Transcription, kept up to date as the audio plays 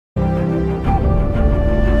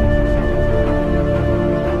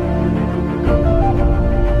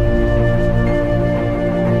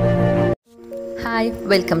Hi,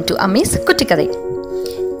 welcome to Ami's குட்டி கதை.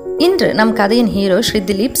 இன்று நம் கதையின் ஹீரோ ஸ்ரீ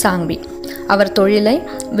திலீப் சாங்வி. அவர் தொழிலை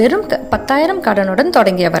வெறும் 10,000 கடனுடன்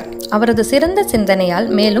தொடங்கியவர். அவரது சிறந்த சிந்தனையால்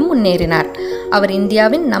மேலும் முன்னேறினார். அவர்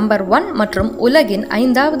இந்தியாவின் நம்பர் 1 மற்றும் உலகின்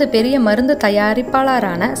 5வது பெரிய மருந்து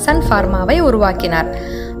தயாரிப்பாளரான சன் ஃபார்மாவை உருவாக்கினார்.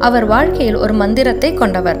 அவர் வாழ்க்கையில் ஒரு மந்திரத்தை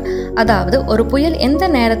கொண்டவர். அதாவது, ஒரு புயல் எந்த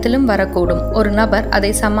நேரத்திலும் வரக்கூடும், ஒரு நபர்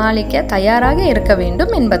அதை சமாளிக்க தயாராக இருக்க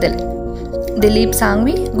வேண்டும் என்பதில். திலீப்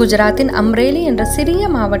சாங்வி குஜராத்தின் அம்ரேலி என்ற சிறிய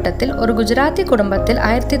மாவட்டத்தில் ஒரு குஜராத்தி குடும்பத்தில்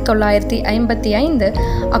 1955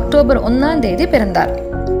 அக்டோபர் 1 பிறந்தார்.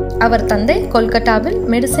 அவர் தந்தை கொல்கட்டாவில்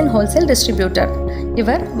மெடிசின் ஹோல்சேல் டிஸ்ட்ரிபியூட்டர்.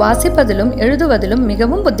 இவர் வாசிப்பதிலும் எழுதுவதிலும்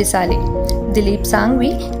மிகவும் புத்திசாலி. திலீப்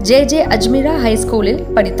சாங்வி ஜே அஜ்மீரா ஹைஸ்கூலில்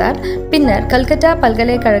படித்தார். பின்னர் கல்கத்தா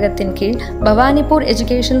பல்கலைக்கழகத்தின் கீழ் பவானிபூர்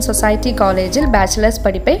எஜுகேஷன் சொசைட்டி காலேஜில் பேச்சுலர்ஸ்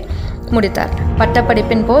படிப்பை முடித்தார்.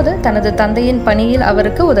 பட்டப்படிப்பின் போது தனது தந்தையின் பணியில்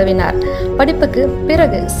அவருக்கு உதவினார். படிப்புக்கு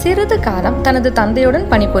பிறகு சிறிது காலம் தனது தந்தையுடன்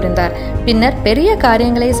பணிபுரிந்தார். பின்னர் பெரிய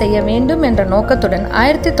காரியங்களை செய்ய வேண்டும் என்ற நோக்கத்துடன்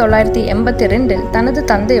 1982 தனது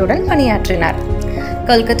தந்தையுடன் பணியாற்றினார்.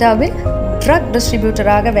 கல்கத்தாவில் ட்ரக்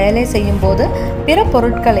டிஸ்ட்ரிபியூட்டராக வேலை செய்யும் போது பிற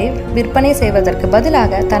பொருட்களை விற்பனை செய்வதற்கு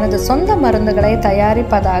பதிலாக தனது சொந்த மருந்துகளை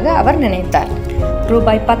தயாரிப்பதாக அவர் நினைத்தார்.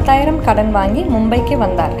 ரூபாய் 10,000 கடன் வாங்கி மும்பைக்கு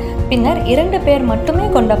வந்தார். பின்னர் 2 பேர் மட்டுமே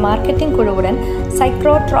கொண்ட மார்க்கெட்டிங் குழுவுடன்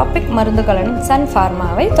சைக்ரோட்ராபிக் மருந்துகளுடன் சன்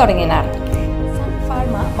ஃபார்மாவை தொடங்கினார். சன்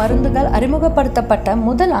ஃபார்மா மருந்துகள் அறிமுகப்படுத்தப்பட்ட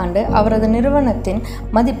முதல் ஆண்டு அவரது நிறுவனத்தின்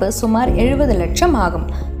மதிப்பு சுமார் 70 லட்சம் ஆகும்.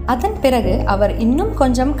 அதன் பிறகு அவர் இன்னும்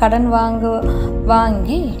கொஞ்சம் கடன்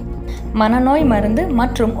வாங்கி மனநோய் மருந்து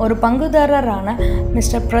மற்றும் ஒரு பங்குதாரரான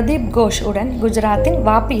மிஸ்டர் பிரதீப் கோஷ் உடன் குஜராத்தின்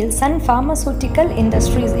வாப்பியில் சன் பார்மசூட்டிக்கல்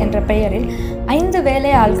இண்டஸ்ட்ரீஸ் என்ற பெயரில் 5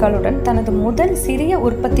 வேலை ஆட்களுடன் தனது முதல் சிறிய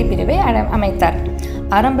உற்பத்தி பிரிவை அமைத்தார்.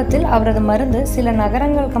 ஆரம்பத்தில் அவரது மருந்து சில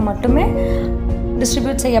நகரங்களுக்கு மட்டுமே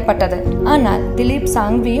டிஸ்ட்ரிபியூட் செய்யப்பட்டது. ஆனால் திலீப்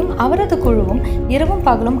சாங்வியும் அவரது குழுவும் இரவும்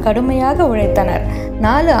பகலும் கடுமையாக உழைத்தனர்.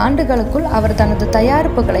 4 ஆண்டுகளுக்குள் அவர் தனது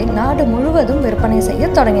தயாரிப்புகளை நாடு முழுவதும் விற்பனை செய்ய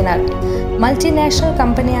தொடங்கினார். மல்டிநேஷனல்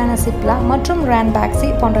கம்பெனியான சிப்லா மற்றும் ரான்பாக்சி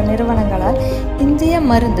போன்ற நிறுவனங்களால் இந்திய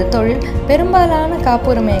மருந்து தொழில் பெரும்பாலான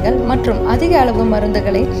காப்புரிமைகள் மற்றும் அதிக அளவு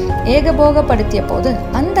மருந்துகளை ஏகபோகப்படுத்திய போது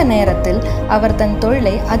அந்த நேரத்தில் அவர் தன்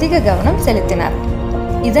தொழிலை அதிக கவனம் செலுத்தினார்.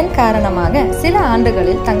 இதன் காரணமாக சில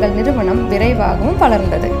ஆண்டுகளில் தங்கள் நிறுவனம் விரைவாகவும்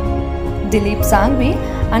வளர்ந்தது. திலீப் சாங்வி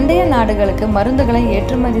அண்டைய நாடுகளுக்கு மருந்துகளை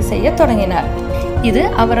ஏற்றுமதி செய்ய தொடங்கினார். இது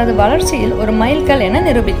அவரது வளர்ச்சியில் ஒரு மைல்கல் என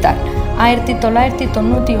நிரூபித்தார்.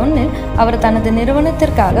 1991 அவர் தனது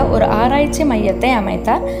நிறுவனத்திற்காக ஒரு ஆராய்ச்சி மையத்தை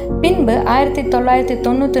அமைத்தார். பின்பு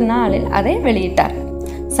 1994 அதை வெளியிட்டார்.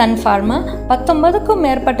 சன் ஃபார்மா 19க்கும்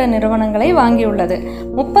மேற்பட்ட நிறுவனங்களை வாங்கியுள்ளது.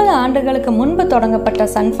 30 ஆண்டுகளுக்கு முன்பு தொடங்கப்பட்ட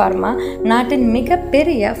சன் ஃபார்மா நாட்டின் மிக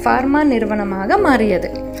பெரிய ஃபார்மா நிறுவனமாக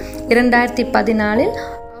மாறியது. 2014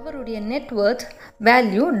 அவருடைய நெட்வொர்த்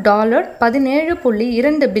வேல்யூ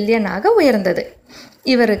 $17.2 பில்லியனாக உயர்ந்தது.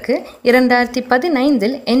 இவருக்கு 2015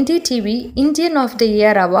 NDTV Indian of the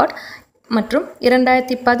year award மற்றும்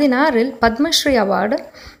 2016 பத்மஸ்ரீ அவார்டு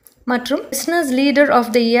மற்றும் business leader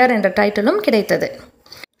of the year என்ற டைட்டிலும் கிடைத்தது.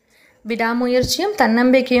 விடாமுயற்சியும்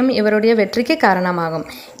தன்னம்பிக்கையும் இவருடைய வெற்றிக்கு காரணமாகும்.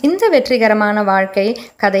 இந்த வெற்றிகரமான வாழ்க்கை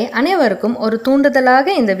கதை அனைவருக்கும் ஒரு தூண்டுதலாக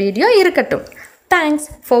இந்த வீடியோ இருக்கட்டும். தேங்க்ஸ்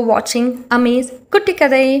ஃபார் வாட்சிங் அமீஸ் குட்டி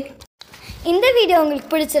கதை. இந்த வீடியோ உங்களுக்கு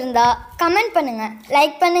பிடிச்சிருந்தா கமெண்ட் பண்ணுங்கள்,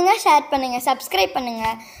 லைக் பண்ணுங்கள், ஷேர் பண்ணுங்கள், சப்ஸ்கிரைப்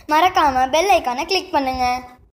பண்ணுங்கள். மறக்காமல் பெல் ஐக்கானை கிளிக் பண்ணுங்கள்.